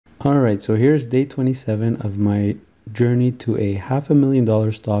All right, so here's day 27 of my journey to a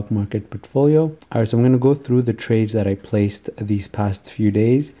 $500,000 stock market portfolio. All right, so I'm going to go through the trades that I placed these past few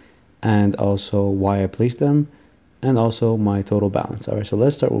days and also why I placed them and also my total balance. All right, so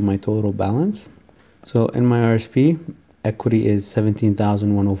let's start with my total balance. So in my RSP, equity is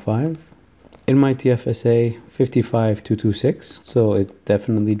 17,105. In my TFSA, 55,226. So it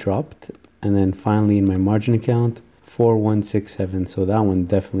definitely dropped. And then finally in my margin account, 4167, so that one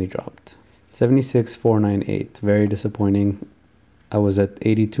definitely dropped. 76,498, very disappointing. I was at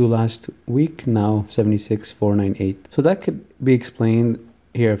 82 last week, now 76,498. So that could be explained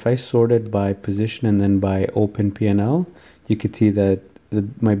here. If I sorted by position and then by open P&L, you could see that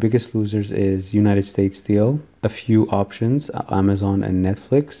my biggest losers is United States Steel, a few options, Amazon and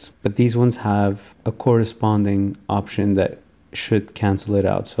Netflix, but these ones have a corresponding option that should cancel it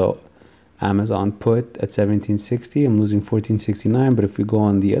out. So Amazon put at 1760, I'm losing 1469, but if we go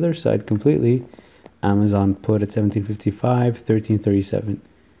on the other side completely, Amazon put at 1755, 1337.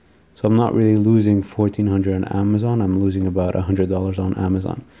 So I'm not really losing 1400 on Amazon, I'm losing about $100 on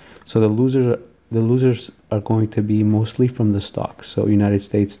Amazon. So the losers are going to be mostly from the stocks. So United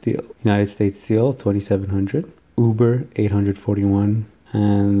States Steel, 2700, Uber 841,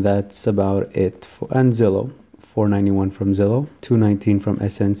 and that's about it. And Zillow, 491 from Zillow, 219 from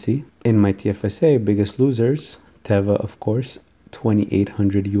SNC. In my TFSA, biggest losers, Teva, of course,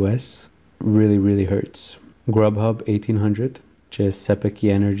 2800 US, really hurts. Grubhub, 1800, just Sepeki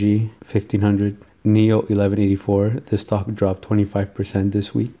Energy, 1500. Neo, 1184, the stock dropped 25%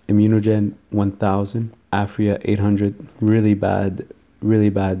 this week. Immunogen, 1000. Afria, 800, really bad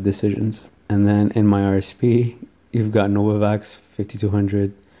decisions. And then in my RSP, you've got Novavax,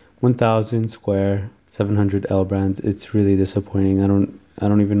 5200, 1000 Square, 700 L Brands. It's really disappointing. I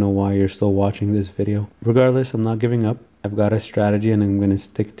don't even know why you're still watching this video. Regardless, I'm not giving up. I've got a strategy and I'm going to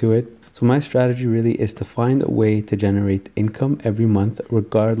stick to it. So my strategy really is to find a way to generate income every month,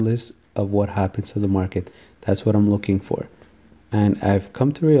 regardless of what happens to the market. That's what I'm looking for. And I've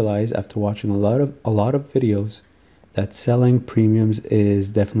come to realize after watching a lot of videos that selling premiums is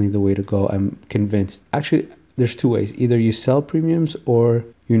definitely the way to go. I'm convinced. Actually, there's two ways. Either you sell premiums or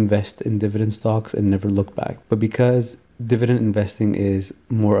you invest in dividend stocks and never look back. But because dividend investing is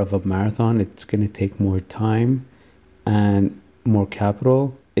more of a marathon, it's going to take more time and more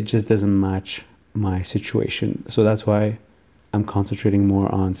capital. It just doesn't match my situation. So that's why I'm concentrating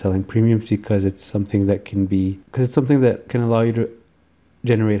more on selling premiums, because it's something that can allow you to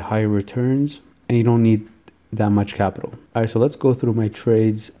generate higher returns and you don't need that much capital. All right, so let's go through my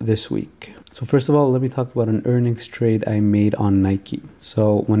trades this week. So first of all, let me talk about an earnings trade I made on Nike.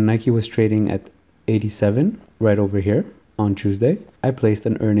 So when Nike was trading at 87, right over here on Tuesday, I placed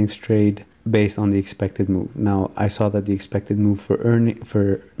an earnings trade based on the expected move. Now, I saw that the expected move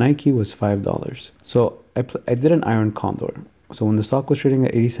for Nike was $5. So I did an iron condor. So when the stock was trading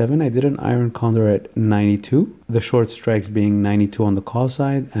at 87, I did an iron condor at 92. The short strikes being 92 on the call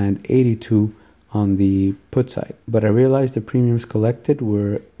side and 82 on the put side. But I realized the premiums collected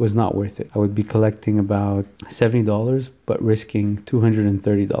was not worth it. I would be collecting about $70 but risking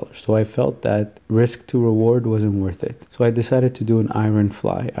 $230. So I felt that risk to reward wasn't worth it. So I decided to do an iron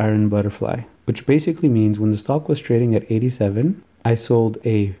butterfly, which basically means when the stock was trading at 87, I sold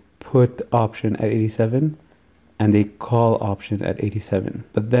a put option at 87 and a call option at 87.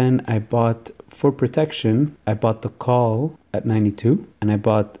 But then I bought, for protection, I bought the call at 92 and I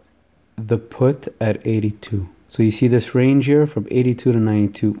bought the put at 82. So you see this range here from 82 to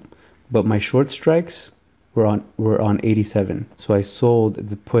 92, but my short strikes were on 87. So I sold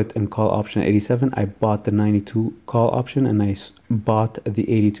the put and call option at 87. I bought the 92 call option and I bought the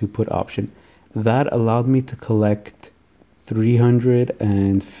 82 put option. That allowed me to collect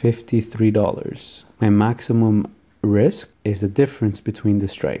 $353. My maximum risk is the difference between the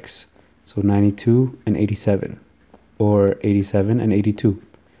strikes. So 92 and 87 or 87 and 82.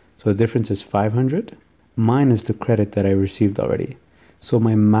 So the difference is 500 minus the credit that I received already. So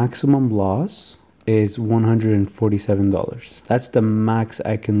my maximum loss is $147. That's the max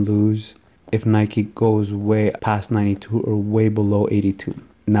I can lose if Nike goes way past 92 or way below 82.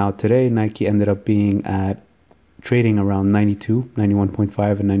 Now today, Nike ended up being trading around 92,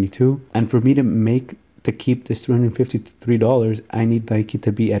 91.5 and 92. And for me to keep this $353, I need Nike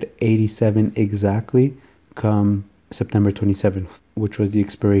to be at 87 exactly come September 27th, which was the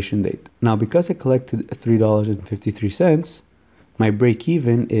expiration date. Now, because I collected $3.53, my break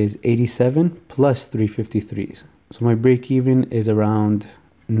even is 87 plus 353. So my break even is around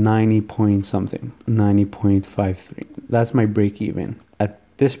 90 point something, 90.53. That's my break even at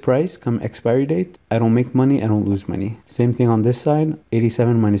this price come expiry date, I don't make money, I don't lose money. Same thing on this side,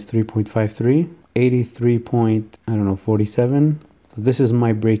 87 minus 3.53, 83 point, I don't know, 47. So this is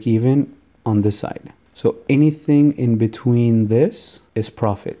my break even on this side. So anything in between this is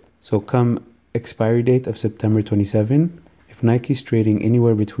profit. So come expiry date of September 27, if Nike's trading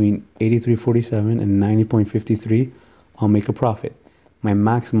anywhere between 83.47 and 90.53, I'll make a profit. My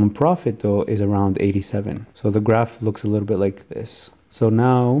maximum profit though is around 87. So the graph looks a little bit like this. So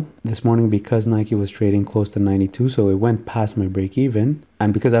now this morning, because Nike was trading close to 92, so it went past my break even.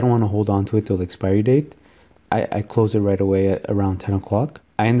 And because I don't want to hold on to it till the expiry date, I closed it right away at around 10 o'clock.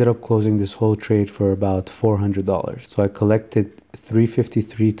 I ended up closing this whole trade for about $400. So I collected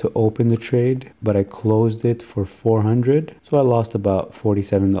 $353 to open the trade, but I closed it for $400. So I lost about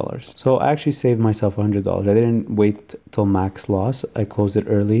 $47. So I actually saved myself $100. I didn't wait till max loss. I closed it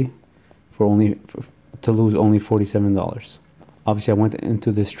early to lose only $47. Obviously, I went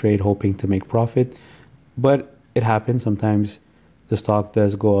into this trade hoping to make profit, but it happens. Sometimes the stock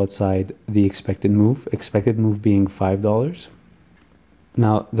does go outside the expected move being $5.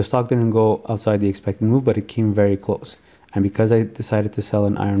 Now, the stock didn't go outside the expected move, but it came very close. And because I decided to sell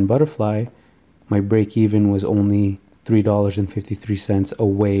an iron butterfly, my break even was only $3.53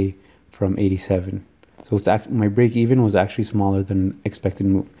 away from 87. So my break even was actually smaller than expected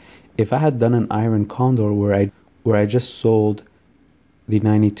move. If I had done an iron condor where I just sold the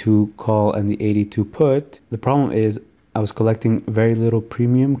 92 call and the 82 put, the problem is I was collecting very little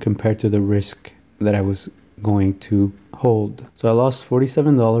premium compared to the risk that I was going to hold. So I lost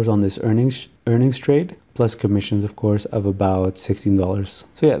 $47 on this earnings trade, plus commissions, of course, of about $16.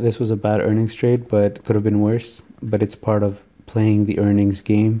 So yeah, this was a bad earnings trade, but could have been worse. But it's part of playing the earnings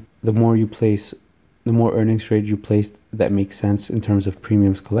game. The more earnings trade you place that makes sense in terms of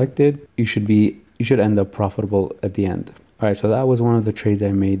premiums collected, you should end up profitable at the end. All right, so that was one of the trades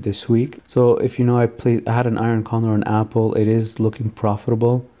I made this week. So if you know, I had an iron condor on Apple. It is looking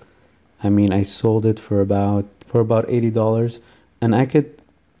profitable. I mean, I sold it for about $80, and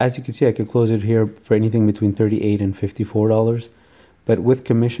as you can see, I could close it here for anything between $38 and $54. But with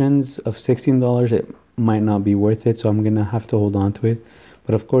commissions of $16, it might not be worth it. So I'm gonna have to hold on to it.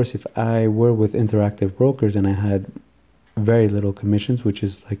 But of course, if I were with Interactive Brokers and I had very little commissions, which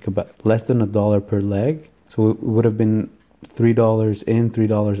is like about less than $1 per leg, so it would have been $3 in,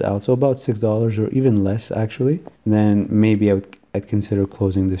 $3 out, so about $6 or even less actually, then maybe I'd consider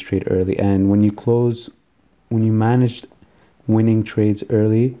closing this trade early. And when you manage winning trades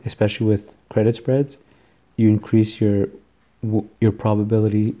early, especially with credit spreads, you increase your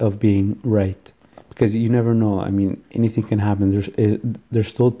probability of being right, because you never know. I mean, anything can happen. There's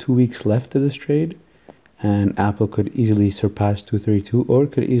still 2 weeks left to this trade, and Apple could easily surpass 232 or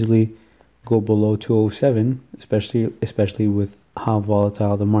could easily go below 207, especially with how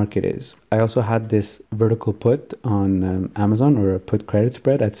volatile the market is. I also had this vertical put on Amazon, or a put credit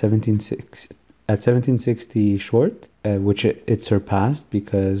spread at 1760 short, which it surpassed,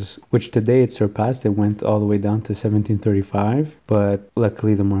 which today it surpassed. It went all the way down to 1735, but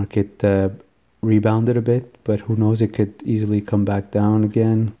luckily the market rebounded a bit, but who knows, it could easily come back down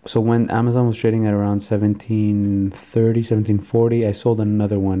again. So when Amazon was trading at around 1730, 1740, I sold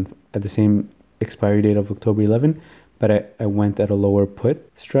another one at the same expiry date of October 11, but I went at a lower put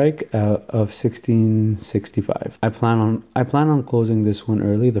strike of 1665. I plan on closing this one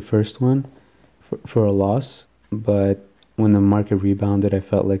early, the first one, for a loss, but when the market rebounded, I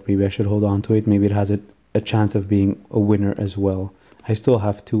felt like maybe I should hold on to it. Maybe it has a chance of being a winner as well. I still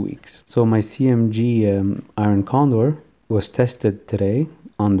have 2 weeks. So my CMG Iron Condor was tested today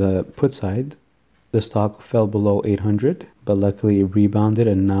on the put side. The stock fell below 800, but luckily it rebounded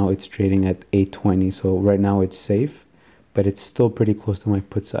and now it's trading at 820. So right now it's safe, but it's still pretty close to my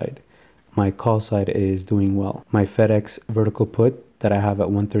put side. My call side is doing well. My FedEx vertical put that I have at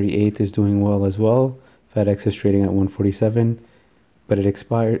 138 is doing well as well. FedEx is trading at 147, but it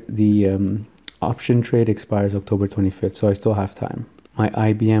expired. The option trade expires October 25th, so I still have time. My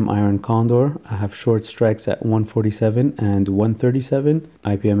IBM Iron Condor, I have short strikes at 147 and 137.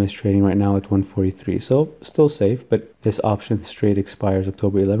 IBM is trading right now at 143, so still safe, but this option trade expires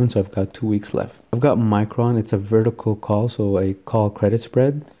October 11th, so I've got 2 weeks left. I've got Micron. It's a vertical call, so a call credit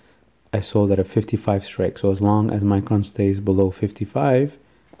spread. I sold at a 55 strike, so as long as Micron stays below 55,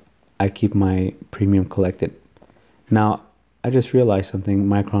 I keep my premium collected. Now, I just realized something.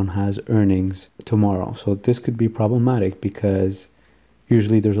 Micron has earnings tomorrow, so this could be problematic because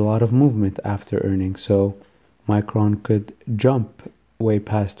usually there's a lot of movement after earnings. So Micron could jump way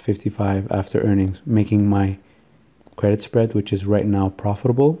past 55 after earnings, making my credit spread, which is right now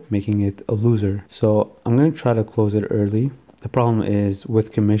profitable, making it a loser. So I'm going to try to close it early. The problem is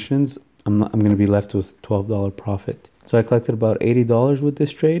with commissions, I'm going to be left with $12 profit. So I collected about $80 with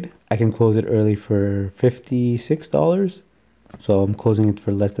this trade. I can close it early for $56. So I'm closing it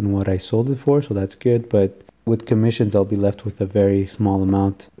for less than what I sold it for, so that's good. But with commissions, I'll be left with a very small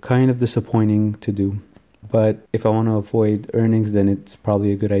amount. Kind of disappointing to do. But if I want to avoid earnings, then it's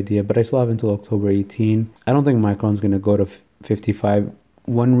probably a good idea. But I still have until October 18. I don't think Micron's going to go to 55.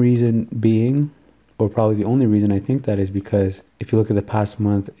 One reason being, or probably the only reason I think that, is because if you look at the past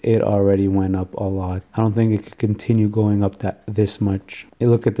month, it already went up a lot. I don't think it could continue going up this much. You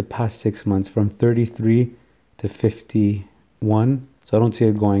look at the past 6 months, from 33 to 51. So I don't see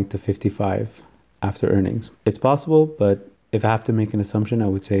it going to 55 after earnings. It's possible, but if I have to make an assumption, I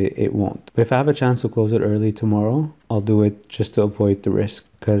would say it won't. But if I have a chance to close it early tomorrow, I'll do it just to avoid the risk.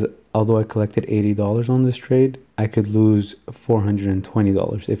 Because although I collected $80 on this trade, I could lose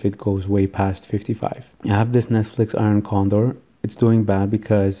 $420 if it goes way past 55. I have this Netflix Iron Condor. It's doing bad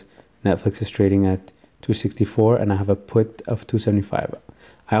because Netflix is trading at 264 and I have a put of 275.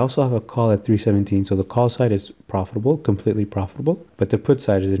 I also have a call at 317. So the call side is profitable, completely profitable, but the put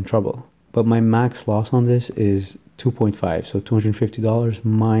side is in trouble. But my max loss on this is 2.5, so $250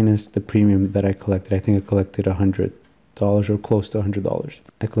 minus the premium that I collected. I think I collected $100 or close to $100.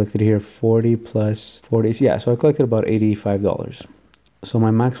 I collected here 40 plus 40. Yeah, so I collected about $85. So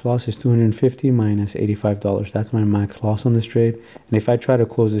my max loss is 250 minus $85. That's my max loss on this trade. And if I try to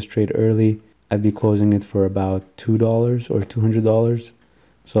close this trade early, I'd be closing it for about $2 or $200.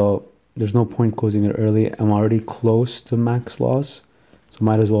 So there's no point closing it early. I'm already close to max loss, so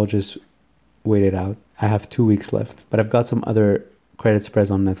might as well just wait it out. I have 2 weeks left, but I've got some other credit spreads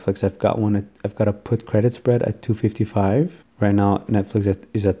on Netflix. I've got a put credit spread at 255. Right now, Netflix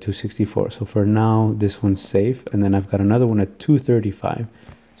is at 264. So for now, this one's safe. And then I've got another one at 235.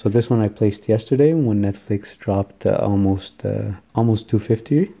 So this one I placed yesterday when Netflix dropped almost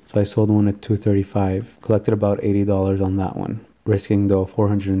 250. So I sold one at 235. Collected about $80 on that one, risking though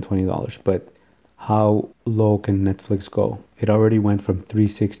 $420. But how low can Netflix go? It already went from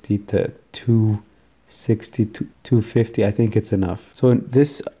 360 to 260 to 250. I think it's enough. So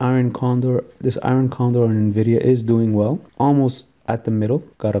this Iron Condor on Nvidia is doing well, almost at the middle.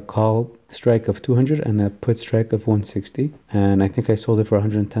 Got a call strike of 200 and a put strike of 160, and I think I sold it for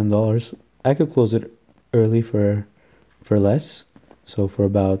 $110. I could close it early for less, so for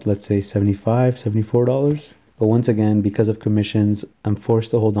about, let's say, $74. But once again, because of commissions, I'm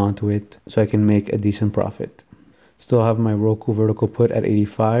forced to hold on to it so I can make a decent profit. Still have my Roku vertical put at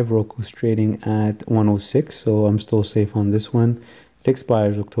 85. Roku's trading at 106, so I'm still safe on this one. It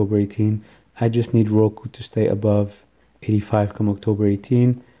expires October 18. I just need Roku to stay above 85 come October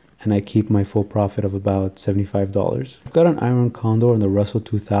 18, and I keep my full profit of about $75. I've got an Iron Condor on the Russell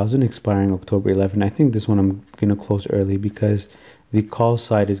 2000 expiring October 11. I think this one I'm going to close early because the call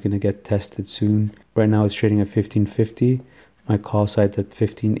side is going to get tested soon. Right now it's trading at 1550. My call side's at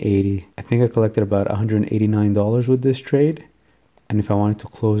 1580. I think I collected about $189 with this trade. And if I wanted to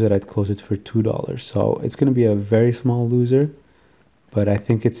close it, I'd close it for $2. So it's going to be a very small loser, but I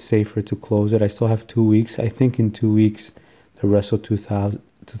think it's safer to close it. I still have 2 weeks. I think in 2 weeks, the Russell 2000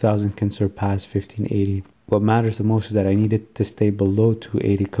 can surpass 1580. What matters the most is that I need it to stay below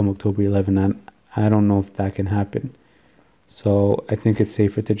 280 come October 11. And I don't know if that can happen. So I think it's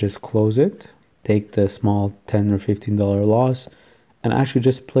safer to just close it, take the small $10 or $15 loss, and actually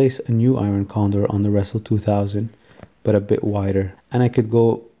just place a new Iron Condor on the Russell 2000, but a bit wider. And I could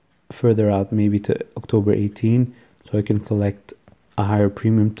go further out, maybe to October 18, so I can collect a higher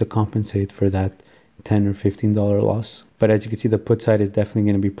premium to compensate for that $10 or $15 loss. But as you can see, the put side is definitely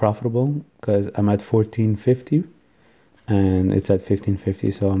going to be profitable because I'm at 1450 and it's at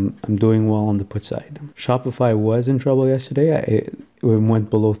 1550, so I'm doing well on the put side. Shopify was in trouble yesterday. It went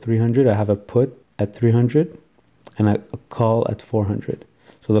below 300. I have a put at 300 and a call at 400.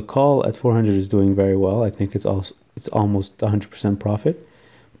 So the call at 400 is doing very well. I think it's almost 100% profit.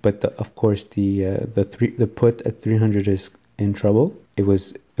 But of course the put at 300 is in trouble. It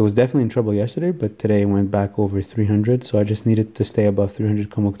was definitely in trouble yesterday, but today it went back over 300. So I just needed to stay above 300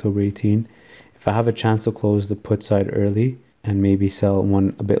 come October 18. If I have a chance to close the put side early and maybe sell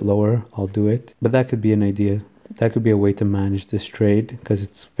one a bit lower, I'll do it. But that could be an idea. That could be a way to manage this trade because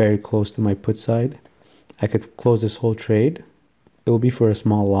it's very close to my put side. I could close this whole trade. It will be for a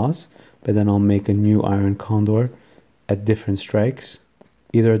small loss, but then I'll make a new Iron Condor at different strikes,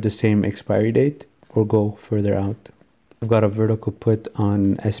 either at the same expiry date or go further out. I've got a vertical put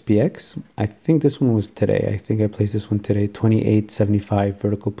on SPX. I think this one was today. I think I placed this one today, 28.75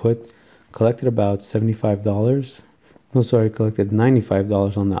 vertical put. Collected about $75 No, sorry, collected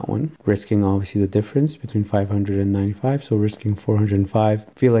 $95 on that one, risking obviously the difference between 500 and 95, so risking 405.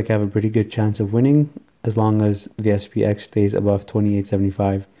 Feel like I have a pretty good chance of winning as long as the SPX stays above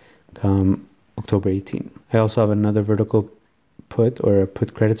 28.75 come October 18. I also have another vertical put or a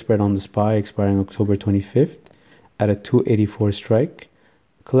put credit spread on the SPY expiring October 25th at a 284 strike.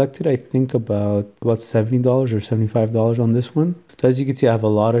 Collected, I think, about $70 or $75 on this one. So as you can see, I have a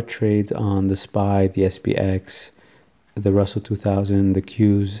lot of trades on the SPY, the SPX, the Russell 2000, the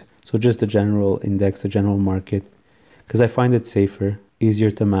Qs. So just the general index, the general market, because I find it safer,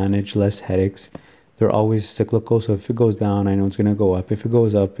 easier to manage, less headaches. They're always cyclical. So if it goes down, I know it's going to go up. If it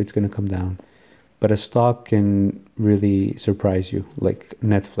goes up, it's going to come down. But a stock can really surprise you, like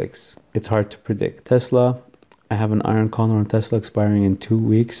Netflix. It's hard to predict. Tesla, I have an iron collar on Tesla expiring in 2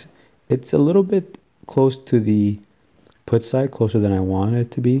 weeks. It's a little bit close to the put side, closer than I want it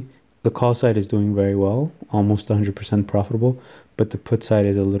to be. The call side is doing very well, almost 100% profitable, but the put side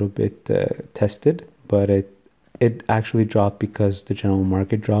is a little bit tested. But it actually dropped because the general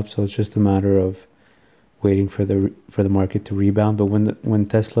market dropped, so it's just a matter of waiting for the market to rebound. But when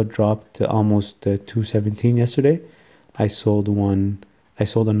Tesla dropped to almost 217 yesterday, I sold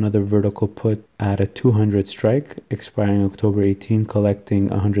another vertical put at a 200 strike expiring October 18, collecting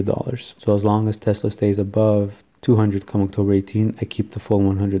 $100. So as long as Tesla stays above 200 come October 18, I keep the full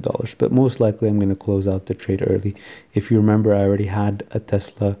 $100. But most likely I'm going to close out the trade early. If you remember, I already had a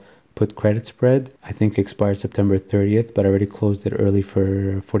Tesla put credit spread, I think expired September 30th, but I already closed it early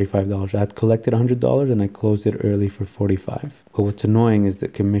for $45. I had collected $100 and I closed it early for $45. But what's annoying is the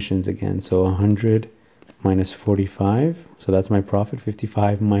commissions again. So 100 minus 45, so that's my profit.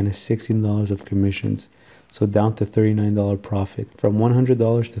 55 minus $16 of commissions, so down to $39 profit. From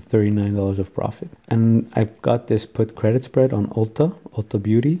 $100 to $39 of profit. And I've got this put credit spread on Ulta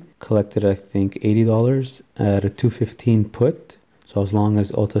Beauty, collected I think $80 at a 215 put. So as long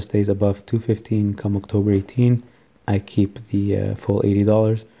as Ulta stays above 215 come October 18, I keep the full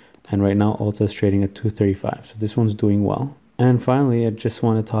 $80. And right now Ulta is trading at 235, so this one's doing well. And finally, I just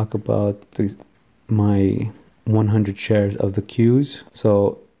want to talk about my 100 shares of the Qs.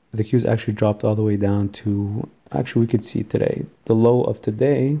 So the Qs actually dropped all the way down to, actually we could see today, the low of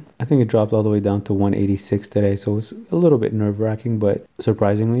today, I think it dropped all the way down to 186 today. So it's a little bit nerve-wracking, but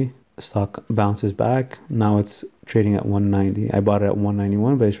surprisingly, stock bounces back. Now it's trading at 190. I bought it at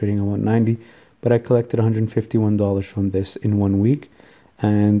 191, but it's trading at 190. But I collected $151 from this in 1 week.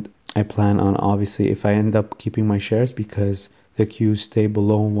 And I plan on, obviously, if I end up keeping my shares because the Qs stay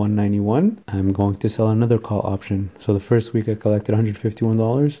below 191, I'm going to sell another call option. So the first week I collected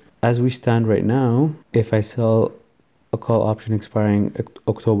 $151. As we stand right now, if I sell a call option expiring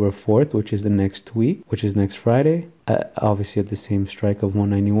October 4th, which is the next week, which is next Friday, obviously at the same strike of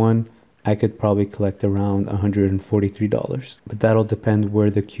 191, I could probably collect around $143. But that'll depend where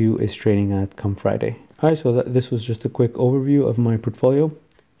the Q is trading at come Friday. All right, so this was just a quick overview of my portfolio.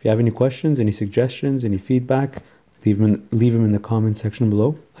 If you have any questions, any suggestions, any feedback, leave them in the comment section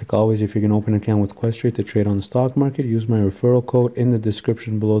below. Like always, if you're going to open an account with QUESTRADE to trade on the stock market, use my referral code in the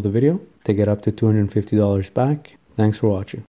description below the video to get up to $250 back. Thanks for watching.